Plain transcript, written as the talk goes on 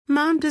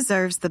Mom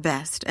deserves the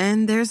best,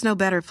 and there's no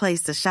better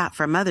place to shop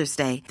for Mother's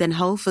Day than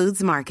Whole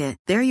Foods Market.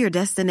 They're your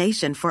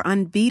destination for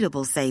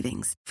unbeatable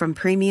savings, from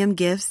premium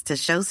gifts to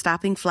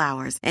show-stopping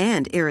flowers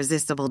and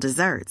irresistible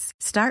desserts.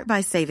 Start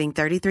by saving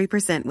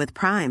 33% with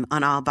Prime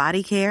on all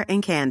body care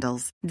and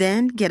candles.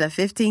 Then get a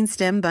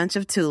 15-stem bunch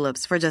of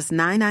tulips for just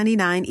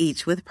 $9.99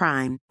 each with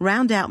Prime.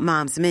 Round out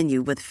Mom's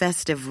menu with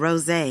festive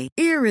rosé,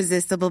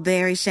 irresistible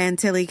berry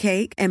chantilly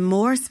cake, and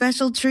more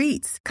special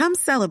treats. Come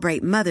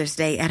celebrate Mother's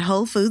Day at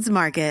Whole Foods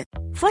Market.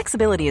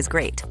 Flexibility is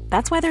great.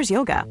 That's why there's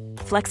yoga.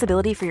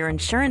 Flexibility for your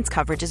insurance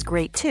coverage is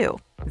great too.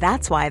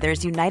 That's why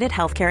there's United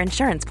Healthcare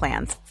Insurance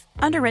Plans.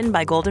 Underwritten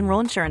by Golden Rule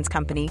Insurance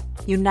Company,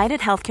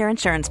 United Healthcare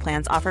Insurance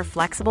Plans offer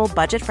flexible,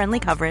 budget-friendly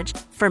coverage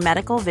for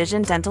medical,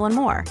 vision, dental, and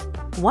more.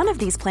 One of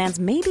these plans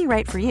may be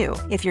right for you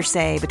if you're,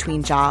 say,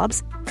 between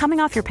jobs, coming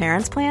off your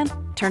parents' plan,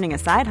 turning a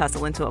side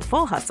hustle into a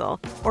full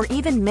hustle, or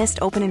even missed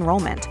open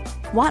enrollment.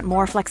 Want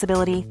more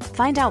flexibility?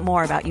 Find out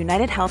more about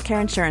United Healthcare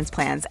Insurance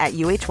Plans at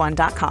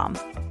uh1.com.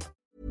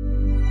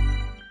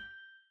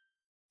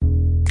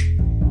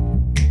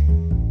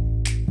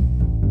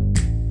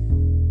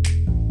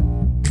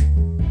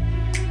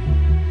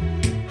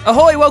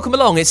 Ahoy, welcome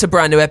along. It's a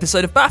brand new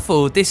episode of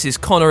Baffled. This is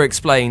Connor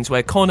Explains,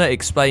 where Connor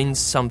explains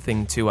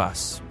something to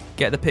us.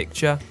 Get the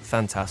picture?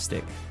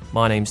 Fantastic.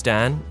 My name's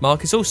Dan.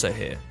 Mark is also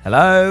here.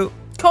 Hello.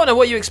 Connor,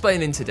 what are you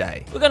explaining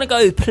today? We're going to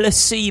go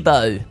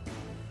Placebo.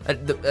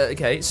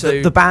 Okay,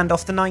 so... The band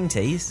off the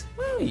 90s?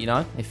 Well, you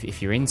know,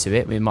 if you're into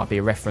it, it might be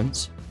a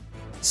reference.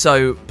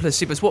 So,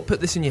 placebos, what put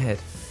this in your head?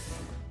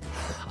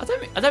 I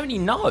don't really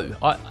know.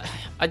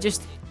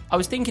 I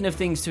was thinking of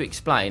things to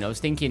explain. I was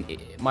thinking,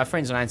 my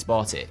friend's on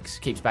antibiotics,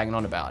 keeps banging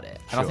on about it.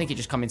 And I think it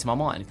just come into my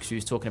mind because she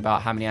was talking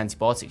about how many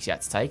antibiotics he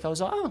had to take. I was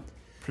like, oh,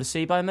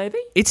 placebo maybe?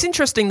 It's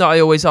interesting that I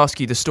always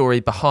ask you the story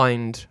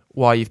behind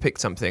why you've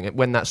picked something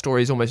when that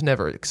story is almost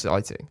never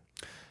exciting.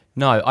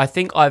 No, I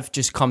think I've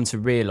just come to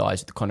realise,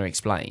 with Connor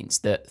Explains,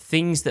 that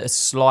things that are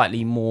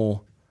slightly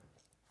more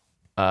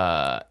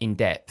in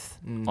depth,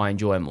 I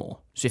enjoy more.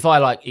 So if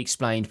I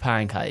explained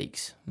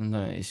pancakes,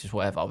 no, it's just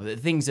whatever. But the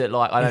things that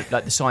I don't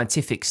like the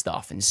scientific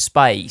stuff and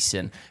space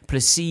and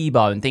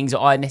placebo and things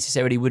that I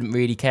necessarily wouldn't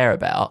really care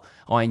about,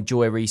 I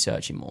enjoy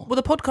researching more. Well,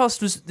 the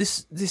podcast was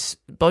this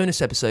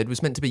bonus episode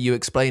was meant to be you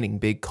explaining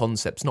big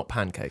concepts, not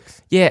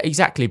pancakes. Yeah,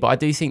 exactly. But I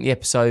do think the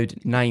episode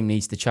name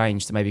needs to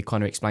change to maybe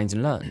Connor Explains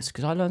and Learns,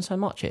 because I learn so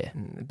much here.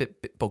 A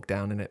bit bogged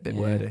down in it, a bit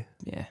wordy.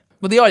 Yeah.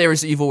 Well, the idea is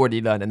that you've already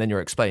learned and then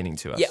you're explaining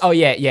to us. Yeah. Oh,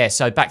 yeah.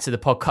 So back to the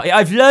podcast.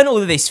 I've learned all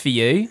of this for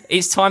you.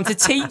 It's time to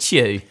teach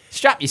you.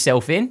 Strap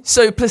yourself in.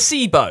 So,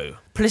 placebo.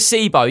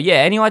 Placebo, yeah.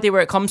 Any idea where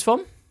it comes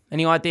from?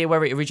 Any idea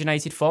where it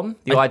originated from?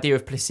 The idea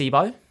of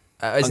placebo?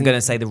 I'm going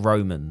to say the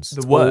Romans.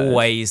 The word.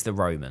 Always the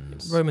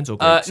Romans. Romans or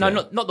Greeks? No,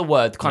 not the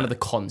word, kind of the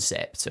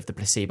concept of the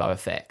placebo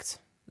effect.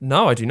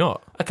 No, I do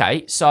not.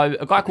 Okay, so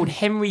a guy called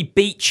Henry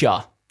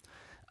Beecher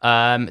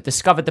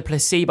discovered the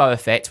placebo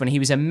effect when he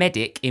was a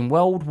medic in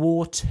World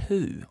War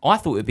II. I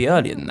thought it would be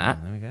earlier than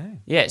that. There we go.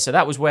 Yeah, so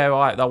that was where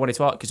I wanted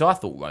to ask, because I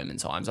thought Roman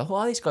times. I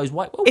thought, this goes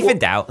way... If in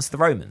doubt, it's the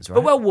Romans, right?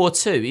 But World War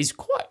II is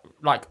quite,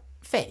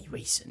 fairly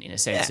recent in a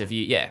sense of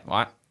you... Yeah,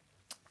 right?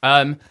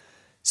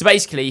 So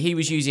basically, he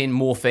was using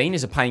morphine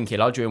as a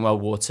painkiller during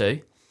World War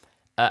II,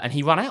 and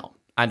he ran out,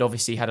 and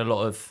obviously had a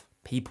lot of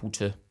people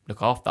to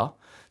look after.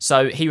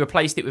 So he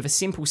replaced it with a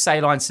simple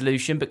saline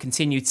solution, but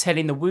continued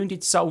telling the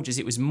wounded soldiers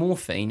it was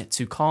morphine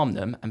to calm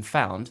them, and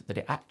found that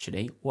it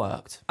actually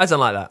worked. I don't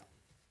like that.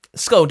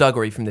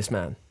 Skullduggery from this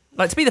man.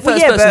 To be the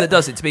first person that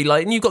does it, to be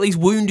and you've got these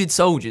wounded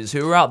soldiers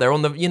who are out there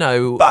on the,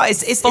 but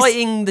it's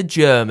fighting the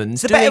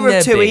Germans. It's the better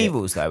of two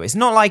evils, though. It's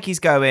not like he's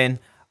going,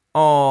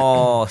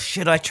 oh,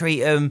 should I treat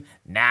them?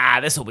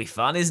 Nah, this will be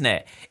fun, isn't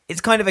it? It's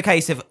kind of a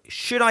case of,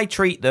 should I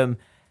treat them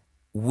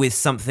with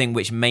something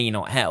which may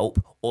not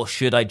help, or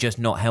should I just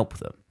not help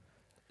them?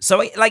 So,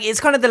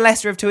 it's kind of the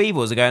lesser of two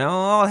evils. They're going, oh,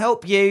 I'll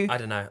help you. I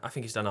don't know. I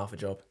think he's done half a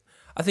job.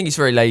 I think he's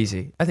very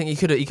lazy. I think he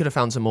could have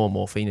found some more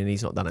morphine and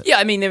he's not done it. Yeah,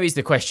 I mean, there is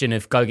the question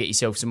of go get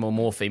yourself some more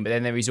morphine, but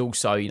then there is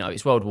also,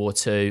 it's World War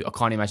II. I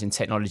can't imagine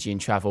technology and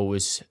travel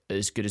was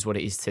as good as what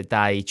it is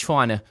today.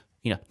 Trying to,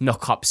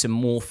 knock up some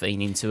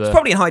morphine into It's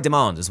probably in high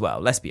demand as well,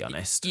 let's be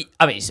honest.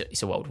 I mean,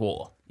 it's a world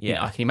war.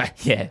 Yeah, I can imagine.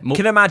 Yeah.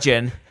 Can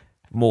imagine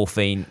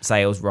morphine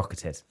sales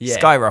rocketed. Yeah.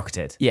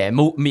 Skyrocketed. Yeah,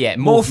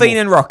 morphine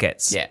and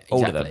rockets. Yeah, exactly.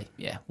 All of them.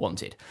 Yeah,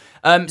 wanted.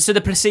 So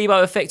the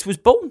placebo effect was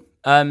born.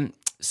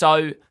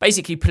 So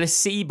basically,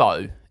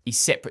 placebo is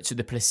separate to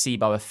the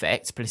placebo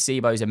effect.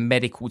 Placebo is a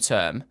medical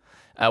term,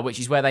 which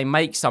is where they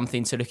make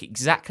something to look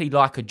exactly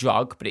like a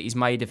drug, but it is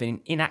made of an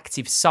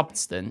inactive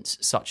substance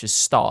such as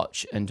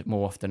starch and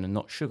more often than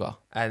not sugar.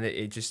 And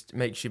it just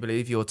makes you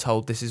believe you're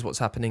told this is what's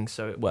happening,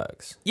 so it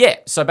works. Yeah,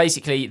 so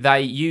basically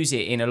they use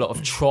it in a lot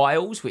of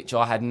trials, which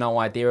I had no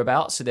idea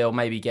about. So they'll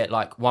maybe get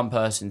one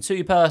person,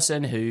 two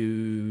person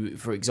who,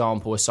 for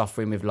example, are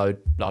suffering with low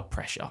blood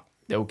pressure.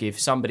 They'll give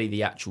somebody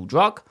the actual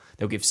drug,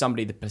 they'll give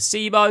somebody the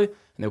placebo, and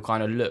they'll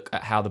kind of look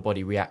at how the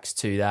body reacts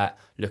to that,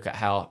 look at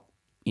how,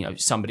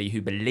 somebody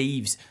who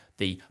believes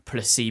the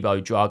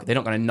placebo drug, they're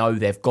not going to know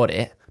they've got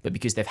it, but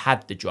because they've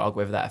had the drug,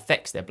 whether that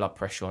affects their blood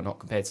pressure or not,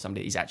 compared to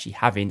somebody who's actually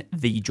having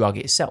the drug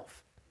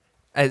itself.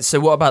 So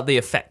what about the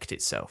effect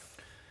itself?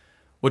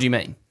 What do you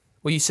mean?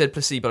 Well, you said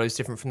placebo is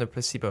different from the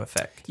placebo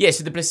effect. Yeah,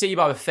 so the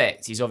placebo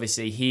effect is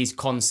obviously his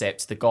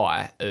concept, the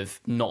guy, of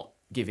not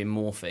giving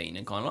morphine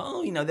and kind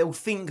of, they'll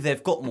think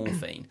they've got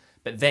morphine.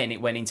 But then it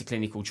went into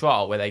clinical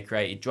trial where they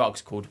created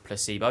drugs called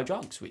placebo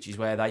drugs, which is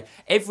where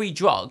every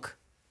drug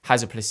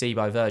has a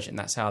placebo version.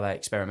 That's how they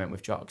experiment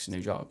with drugs,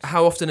 new drugs.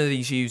 How often are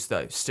these used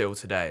though, still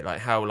today?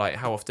 How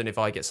often, if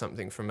I get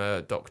something from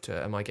a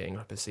doctor, am I getting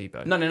a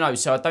placebo? No.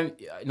 So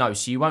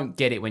So you won't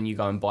get it when you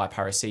go and buy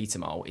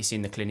paracetamol. It's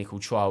in the clinical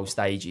trial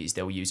stages.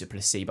 They'll use a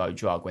placebo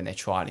drug when they're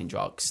trialing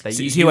drugs.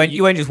 You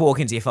won't just walk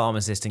into your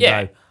pharmacist and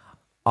go,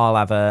 I'll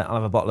have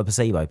a bottle of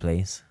placebo,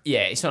 please.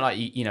 Yeah, it's not like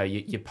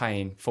you're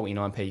paying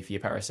 49p for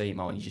your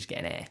paracetamol and you just get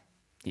an air.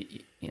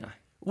 You know.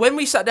 When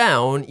we sat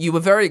down, you were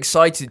very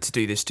excited to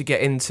do this, to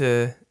get in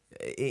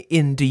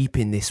deep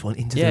in this one,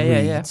 into the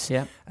weeds.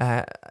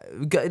 Yeah.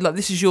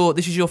 This is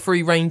your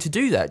free reign to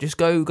do that. Just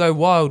go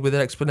wild with the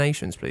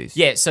explanations, please.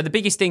 Yeah. So the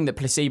biggest thing that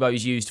placebo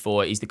is used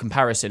for is the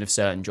comparison of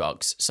certain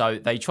drugs. So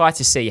they try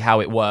to see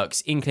how it works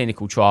in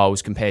clinical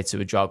trials compared to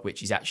a drug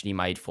which is actually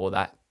made for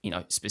that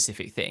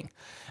specific thing.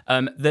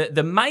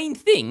 The main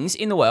things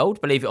in the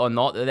world, believe it or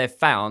not, that they've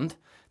found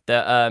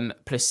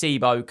that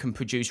placebo can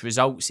produce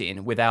results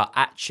in without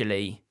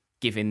actually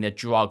giving the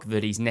drug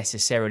that is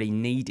necessarily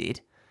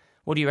needed.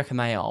 What do you reckon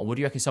they are? What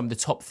do you reckon some of the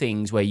top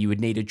things where you would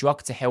need a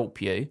drug to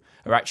help you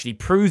are actually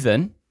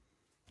proven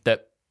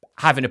that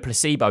having a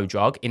placebo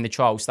drug in the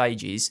trial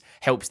stages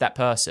helps that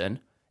person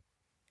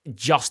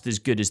just as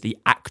good as the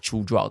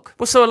actual drug?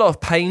 Well, so a lot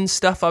of pain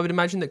stuff, I would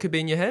imagine, that could be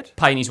in your head?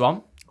 Pain is one.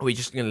 Or are we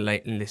just going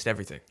to list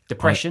everything?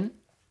 Depression.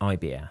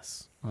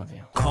 IBS. Oh,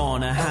 yeah.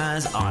 Connor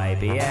has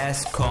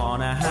IBS.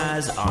 Connor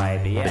has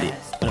IBS. But it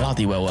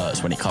bloody well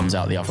works when it comes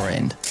out the other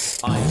end.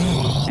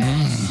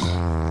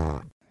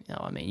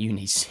 You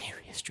need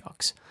serious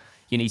drugs.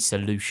 You need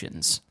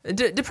solutions.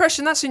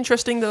 Depression, that's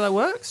interesting that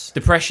works.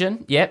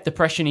 Depression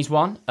is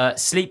one.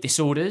 Sleep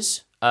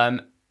disorders.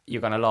 You're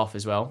going to laugh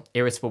as well.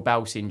 Irritable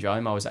bowel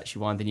syndrome. I was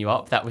actually winding you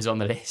up. That was on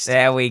the list.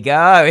 There we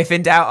go. If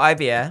in doubt,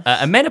 IBS.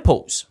 And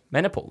menopause.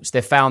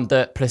 They've found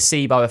that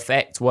placebo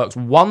effect works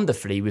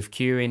wonderfully with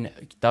curing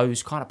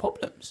those kind of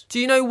problems. Do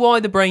you know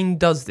why the brain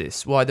does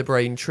this? Why the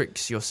brain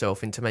tricks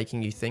yourself into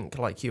making you think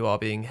like you are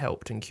being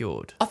helped and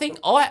cured? I think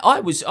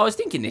I was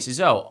thinking this as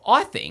well.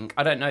 I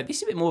don't know, this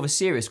is a bit more of a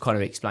serious kind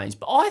of explains,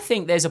 but I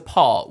think there's a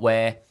part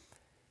where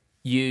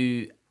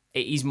it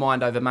is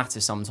mind over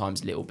matter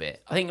sometimes a little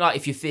bit. I think like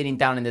if you're feeling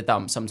down in the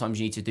dumps, sometimes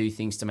you need to do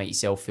things to make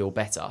yourself feel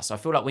better. So I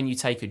feel like when you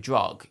take a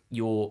drug,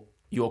 you're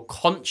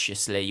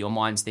consciously, your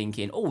mind's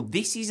thinking, oh,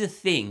 this is a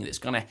thing that's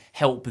going to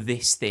help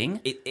this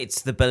thing.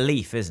 It's the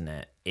belief, isn't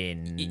it,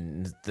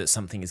 that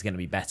something is going to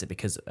be better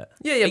because of it.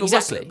 Yeah,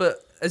 exactly. But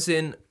as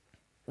in,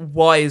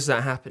 why is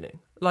that happening?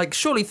 Like,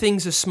 surely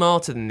things are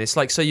smarter than this.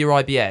 Like, so your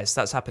IBS,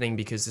 that's happening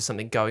because there's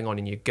something going on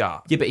in your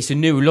gut. Yeah, but it's a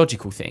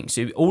neurological thing.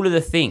 So all of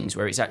the things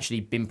where it's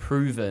actually been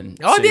proven...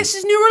 IBS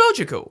is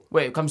neurological?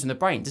 Well, it comes from the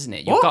brain, doesn't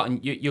it?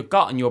 What? Your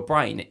gut and your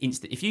brain...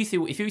 If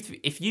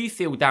you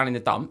feel down in the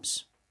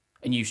dumps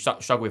and you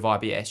struggle with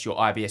IBS, your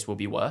IBS will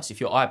be worse. If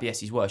your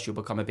IBS is worse, you'll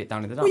become a bit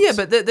down in the dumps. Well, yeah,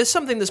 but there's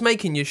something that's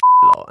making you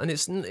a lot, and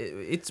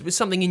it's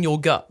something in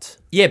your gut.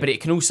 Yeah, but it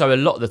can also a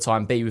lot of the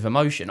time be with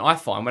emotion. I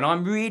find when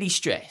I'm really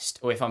stressed,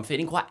 or if I'm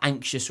feeling quite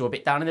anxious, or a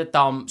bit down in the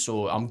dumps,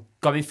 or I'm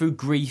going through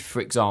grief, for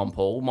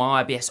example,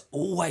 my IBS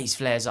always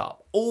flares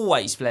up.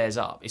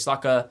 It's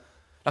like a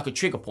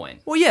trigger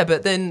point. Well, yeah,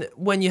 but then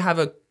when you have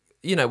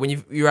when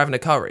you're having a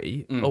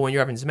curry, or when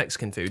you're having some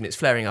Mexican food and it's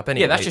flaring up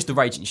anyway. Yeah, that's just the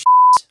raging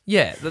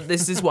Yeah,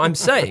 this is what I'm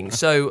saying.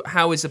 So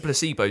how is the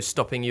placebo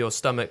stopping your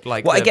stomach,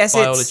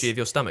 biology of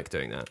your stomach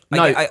doing that?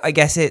 No, I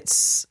guess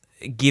it's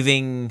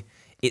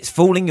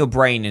fooling your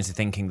brain into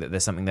thinking that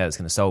there's something there that's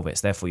going to solve it.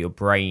 So therefore, your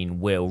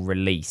brain will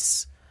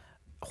release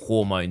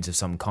hormones of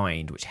some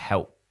kind which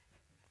help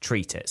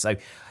treat it. So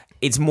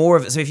it's more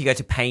of... So if you go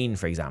to pain,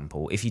 for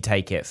example, if you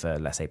take it for,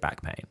 let's say,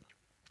 back pain,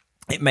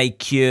 it may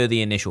cure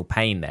the initial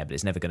pain there, but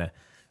it's never going to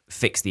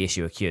fix the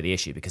issue or cure the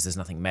issue because there's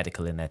nothing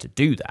medical in there to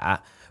do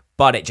that.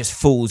 But it just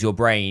fools your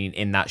brain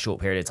in that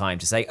short period of time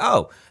to say,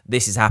 oh,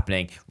 this is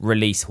happening,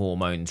 release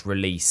hormones,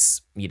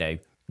 release,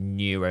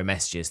 neuro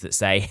messages that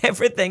say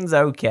everything's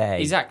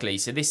okay. Exactly.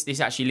 So this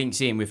actually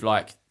links in with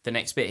like the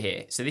next bit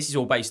here. So this is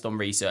all based on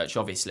research,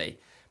 obviously.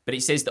 But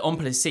it says that on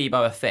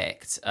placebo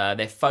effect,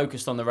 they're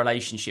focused on the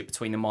relationship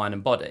between the mind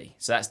and body.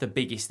 So that's the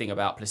biggest thing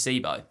about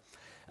placebo.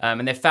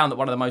 And they've found that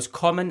one of the most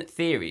common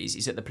theories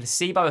is that the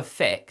placebo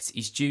effect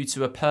is due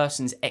to a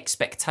person's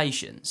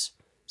expectations.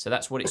 So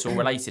that's what it's all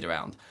related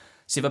around.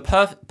 So if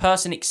a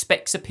person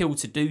expects a pill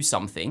to do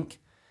something,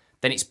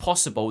 then it's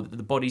possible that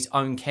the body's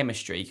own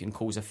chemistry can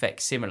cause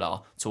effects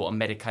similar to what a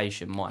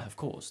medication might have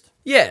caused.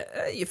 Yeah,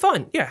 you're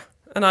fine, yeah.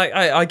 And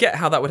I get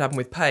how that would happen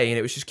with pain.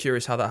 It was just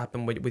curious how that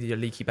happened with your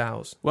leaky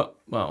bowels.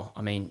 Well,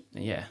 I mean,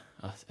 yeah.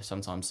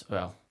 Sometimes,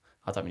 I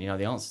don't really know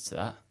the answer to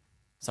that.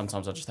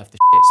 Sometimes I just have to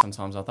shit,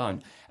 sometimes I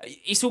don't.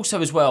 It's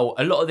also as well,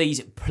 a lot of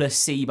these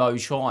placebo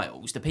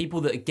trials, the people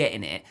that are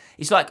getting it,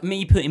 it's like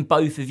me putting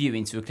both of you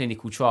into a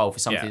clinical trial for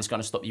something that's going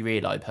to stop your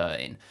earlobe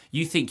hurting.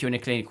 You think you're in a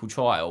clinical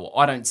trial,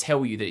 I don't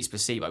tell you that it's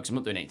placebo because I'm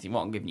not doing anything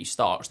wrong, I'm giving you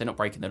starch, they're not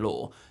breaking the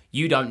law.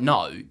 You don't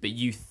know, but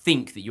you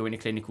think that you're in a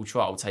clinical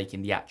trial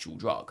taking the actual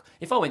drug.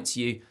 If I went to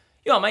you,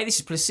 yo, mate, this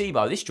is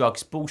placebo, this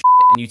drug's bullshit,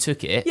 and you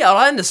took it. Yeah,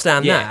 I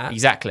understand that.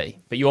 Exactly.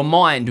 But your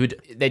mind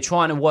they're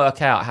trying to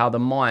work out how the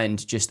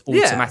mind just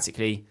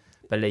automatically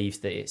believes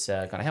that it's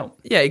going to help.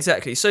 Yeah,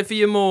 exactly. So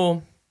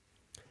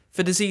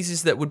for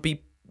diseases that would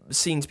be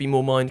seen to be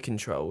more mind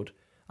controlled,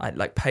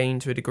 like pain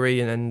to a degree,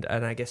 and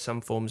I guess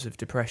some forms of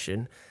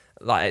depression,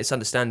 like it's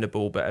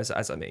understandable. But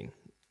as I mean,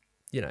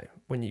 you know,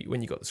 when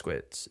you got the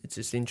squirts, it's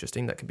just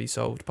interesting that can be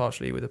solved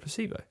partially with a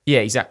placebo. Yeah,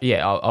 exactly.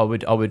 Yeah, I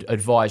would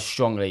advise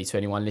strongly to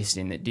anyone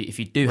listening that if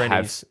you do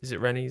Rennies. Is it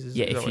Rennies?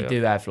 If you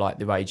do have like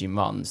the raging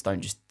runs,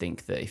 don't just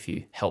think that if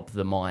you help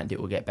the mind, it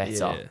will get better.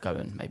 Yeah. Go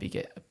and maybe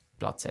get a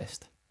blood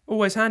test.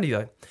 Always handy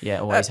though. Yeah,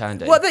 always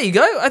handy. Well, there you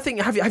go. I think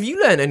have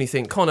you learned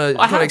anything? Connor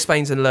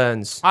explains and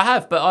learns. I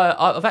have, but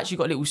I've actually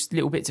got a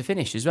little bit to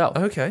finish as well.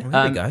 Okay,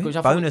 there we go. Which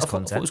Bonus I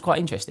content. thought was quite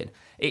interesting.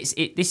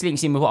 This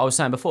links in with what I was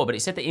saying before, but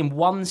it said that in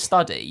one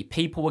study,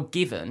 people were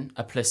given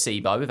a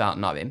placebo without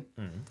knowing,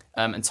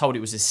 and told it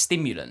was a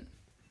stimulant.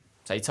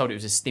 So he told it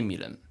was a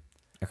stimulant.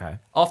 Okay.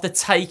 After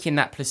taking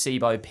that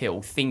placebo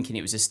pill, thinking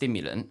it was a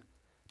stimulant,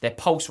 their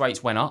pulse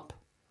rates went up,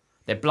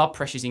 their blood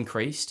pressures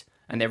increased,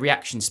 and their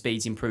reaction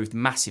speeds improved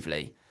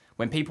massively.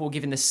 When people were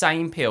given the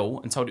same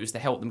pill and told it was to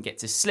help them get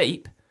to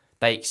sleep,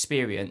 they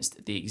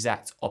experienced the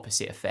exact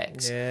opposite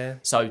effects. Yeah.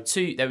 So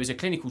there was a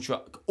clinical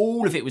trial,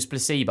 all of it was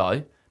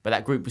placebo, but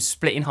that group was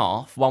split in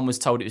half. One was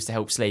told it was to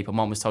help sleep and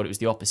one was told it was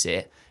the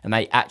opposite, and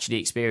they actually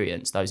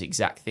experienced those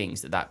exact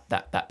things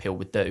that pill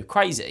would do.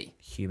 Crazy.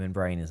 Human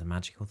brain is a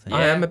magical thing.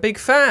 I am a big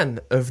fan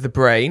of the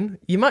brain.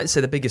 You might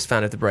say the biggest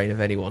fan of the brain of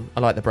anyone.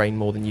 I like the brain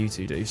more than you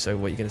two do, so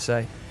what are you going to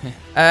say?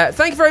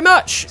 Thank you very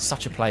much.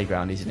 Such a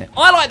playground, isn't it?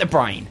 I like the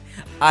brain.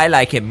 I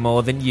like it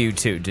more than you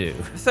two do.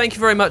 Thank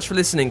you very much for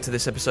listening to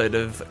this episode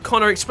of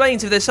Connor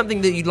Explains. If there's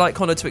something that you'd like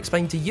Connor to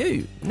explain to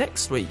you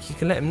next week, you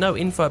can let him know,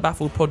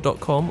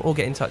 info@baffledpod.com, or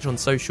get in touch on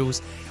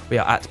socials. We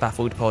are at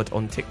baffledpod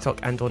on TikTok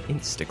and on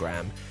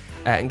Instagram.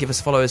 And give us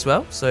a follow as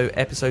well, so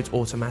episodes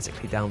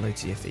automatically download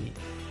to your feed.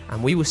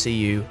 And we will see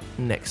you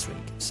next week.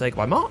 Say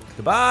goodbye, Mark.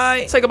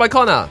 Goodbye. Say goodbye,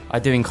 Connor. I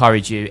do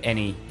encourage you,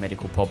 any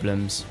medical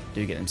problems,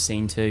 do get them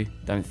seen to.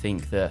 Don't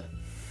think that,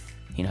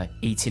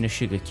 eating a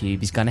sugar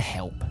cube is going to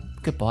help.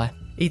 Goodbye.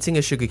 Eating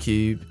a sugar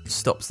cube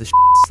stops the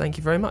Thank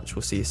you very much.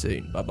 We'll see you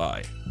soon.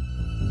 Bye-bye.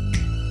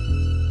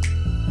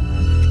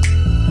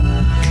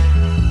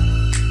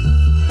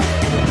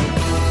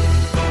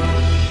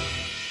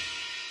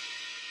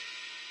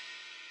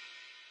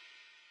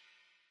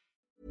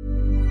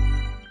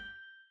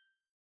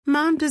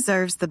 Mom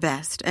deserves the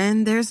best,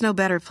 and there's no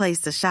better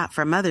place to shop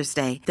for Mother's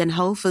Day than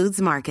Whole Foods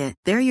Market.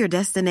 They're your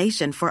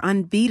destination for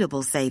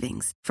unbeatable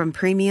savings, from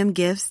premium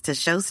gifts to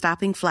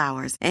show-stopping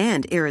flowers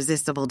and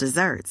irresistible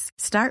desserts.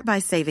 Start by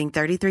saving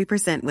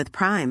 33% with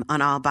Prime on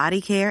all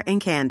body care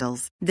and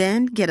candles.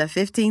 Then get a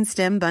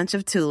 15-stem bunch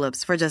of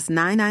tulips for just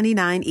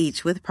 $9.99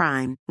 each with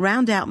Prime.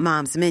 Round out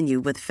Mom's menu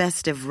with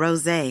festive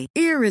rosé,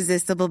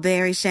 irresistible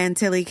berry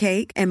chantilly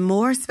cake, and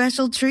more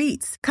special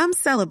treats. Come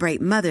celebrate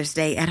Mother's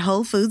Day at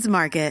Whole Foods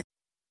Market.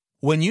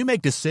 When you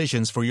make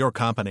decisions for your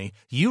company,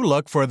 you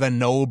look for the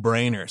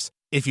no-brainers.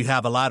 If you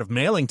have a lot of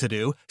mailing to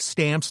do,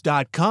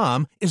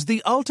 Stamps.com is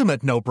the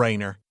ultimate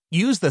no-brainer.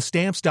 Use the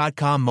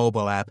Stamps.com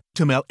mobile app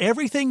to mail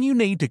everything you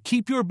need to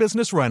keep your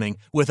business running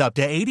with up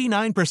to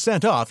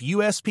 89% off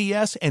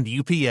USPS and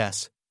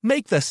UPS.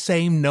 Make the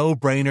same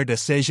no-brainer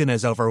decision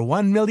as over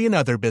 1 million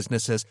other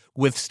businesses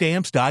with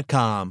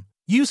Stamps.com.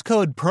 Use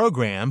code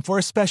PROGRAM for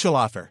a special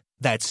offer.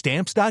 That's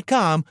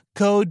Stamps.com,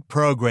 code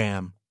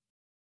PROGRAM.